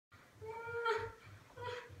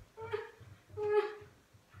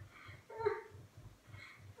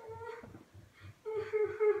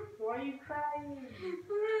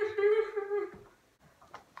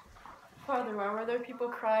Father, why were there people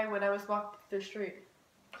crying when I was walking through the street?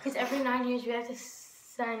 Because every 9 years we have to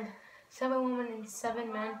send 7 women and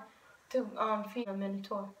 7 men to feed a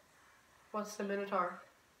Minotaur. What's the Minotaur?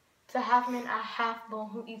 It's a half man, a half bull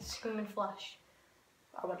who eats human flesh.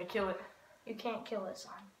 I want to kill it. You can't kill it,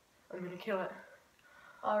 son. I'm going to kill it.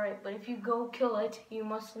 Alright, but if you go kill it, you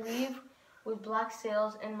must leave with black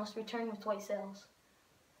sails and must return with white sails.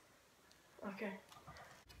 Okay.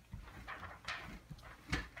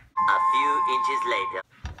 A few inches later.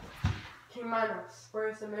 King Minos, where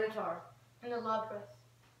is the Minotaur? In the labyrinth.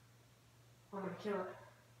 I'm going to kill it.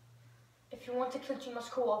 If you want to kill it, you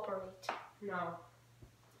must cooperate. No.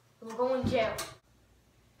 You'll go in jail.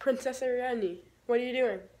 Princess Ariadne, what are you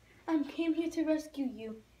doing? I came here to rescue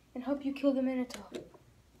you and help you kill the Minotaur.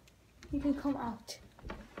 You can come out.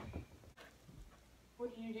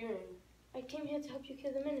 What are you doing? I came here to help you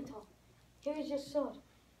kill the Minotaur. Here is your sword,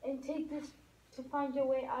 and take this to find your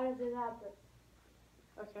way out of the labyrinth.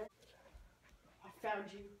 Okay. I found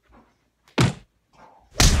you.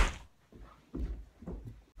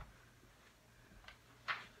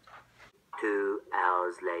 2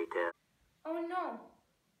 hours later. Oh no!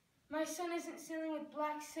 My son isn't sailing with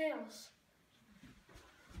black sails.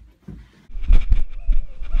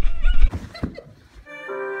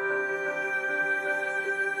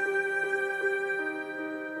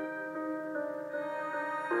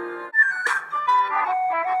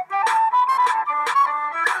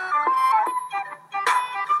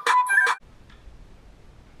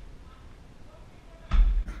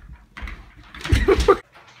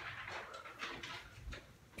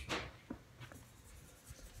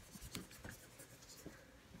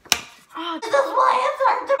 This is why it's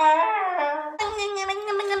hard to...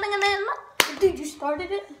 Dude, you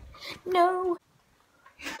started it? No.